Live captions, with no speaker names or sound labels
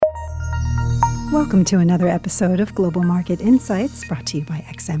Welcome to another episode of Global Market Insights, brought to you by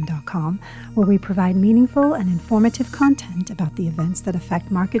XM.com, where we provide meaningful and informative content about the events that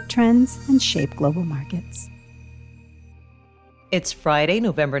affect market trends and shape global markets. It's Friday,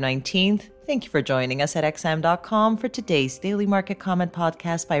 November 19th. Thank you for joining us at XM.com for today's Daily Market Comment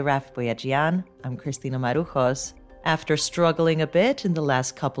podcast by Raf Boyajian. I'm Cristina Marujos. After struggling a bit in the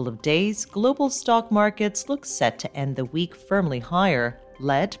last couple of days, global stock markets look set to end the week firmly higher,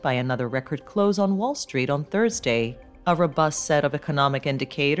 led by another record close on Wall Street on Thursday. A robust set of economic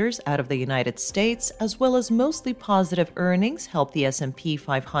indicators out of the United States, as well as mostly positive earnings, helped the S&P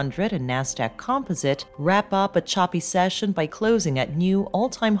 500 and Nasdaq Composite wrap up a choppy session by closing at new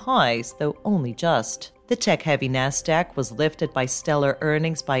all-time highs, though only just. The tech-heavy Nasdaq was lifted by stellar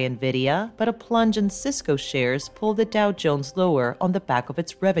earnings by Nvidia, but a plunge in Cisco shares pulled the Dow Jones lower on the back of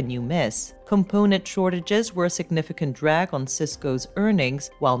its revenue miss. Component shortages were a significant drag on Cisco's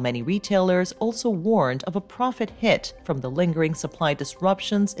earnings, while many retailers also warned of a profit hit from the lingering supply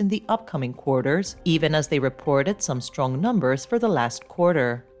disruptions in the upcoming quarters, even as they reported some strong numbers for the last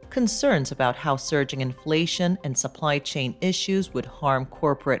quarter. Concerns about how surging inflation and supply chain issues would harm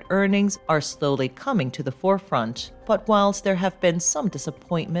corporate earnings are slowly coming to the forefront. But whilst there have been some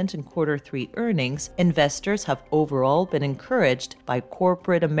disappointment in Q3 earnings, investors have overall been encouraged by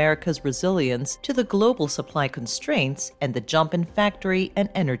corporate America's resilience to the global supply constraints and the jump in factory and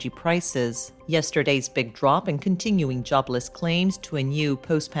energy prices. Yesterday's big drop in continuing jobless claims to a new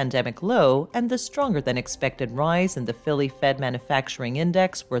post-pandemic low and the stronger-than-expected rise in the Philly Fed Manufacturing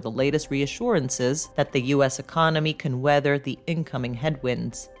Index were the latest reassurances that the U.S. economy can weather the incoming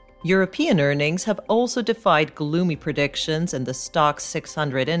headwinds. European earnings have also defied gloomy predictions, and the Stoxx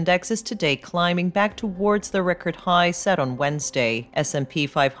 600 index is today climbing back towards the record high set on Wednesday. S&P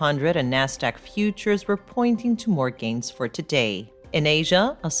 500 and Nasdaq futures were pointing to more gains for today. In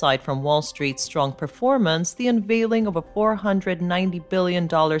Asia, aside from Wall Street's strong performance, the unveiling of a $490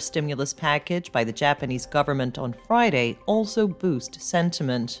 billion stimulus package by the Japanese government on Friday also boosted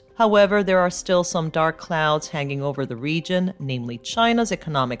sentiment. However, there are still some dark clouds hanging over the region, namely China's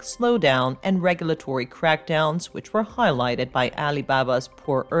economic slowdown and regulatory crackdowns, which were highlighted by Alibaba's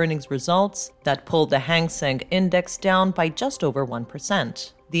poor earnings results that pulled the Hang Seng Index down by just over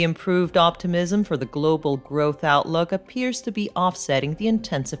 1%. The improved optimism for the global growth outlook appears to be offsetting the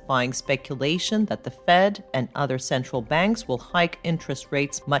intensifying speculation that the Fed and other central banks will hike interest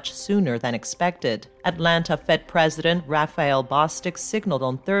rates much sooner than expected. Atlanta Fed President Raphael Bostic signaled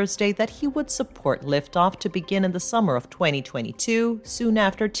on Thursday that he would support liftoff to begin in the summer of 2022, soon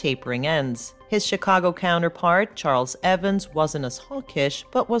after tapering ends. His Chicago counterpart, Charles Evans, wasn't as hawkish,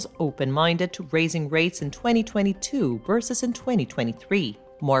 but was open-minded to raising rates in 2022 versus in 2023.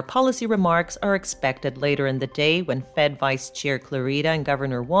 More policy remarks are expected later in the day when Fed Vice Chair Clarida and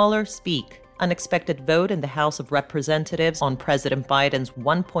Governor Waller speak. Unexpected vote in the House of Representatives on President Biden's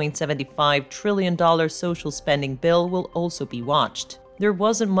 $1.75 trillion social spending bill will also be watched. There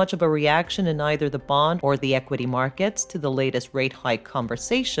wasn't much of a reaction in either the bond or the equity markets to the latest rate hike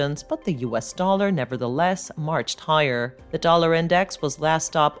conversations, but the US dollar nevertheless marched higher. The dollar index was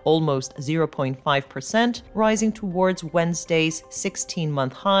last up almost 0.5%, rising towards Wednesday's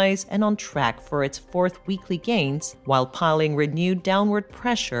 16-month highs and on track for its fourth weekly gains, while piling renewed downward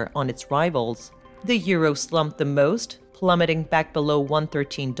pressure on its rivals. The euro slumped the most, plummeting back below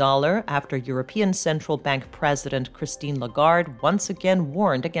 $1.13 after European Central Bank President Christine Lagarde once again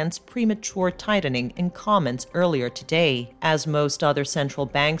warned against premature tightening in comments earlier today. As most other central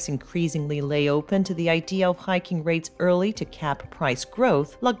banks increasingly lay open to the idea of hiking rates early to cap price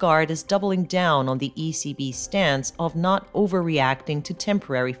growth, Lagarde is doubling down on the ECB's stance of not overreacting to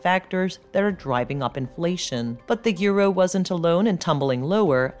temporary factors that are driving up inflation. But the euro wasn't alone in tumbling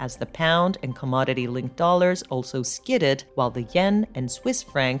lower, as the pound and commodity-linked dollars also skidded, while the yen and Swiss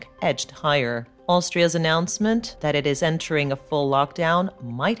franc edged higher. Austria's announcement that it is entering a full lockdown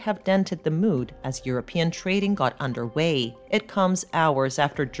might have dented the mood as European trading got underway. It comes hours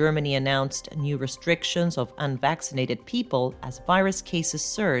after Germany announced new restrictions of unvaccinated people as virus cases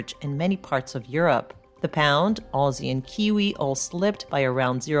surge in many parts of Europe. The pound, Aussie, and Kiwi all slipped by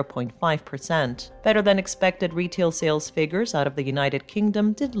around 0.5%. Better than expected retail sales figures out of the United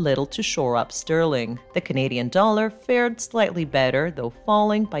Kingdom did little to shore up sterling. The Canadian dollar fared slightly better, though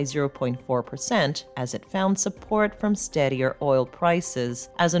falling by 0.4%, as it found support from steadier oil prices,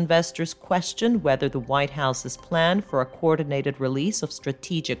 as investors questioned whether the White House's plan for a coordinated release of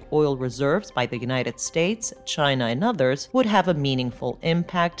strategic oil reserves by the United States, China, and others would have a meaningful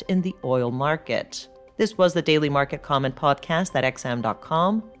impact in the oil market. This was the Daily Market Comment podcast at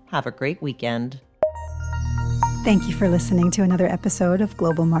XM.com. Have a great weekend. Thank you for listening to another episode of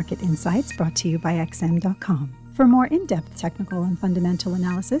Global Market Insights brought to you by XM.com. For more in-depth technical and fundamental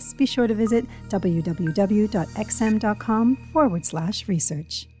analysis, be sure to visit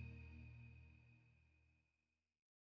www.xm.com/research.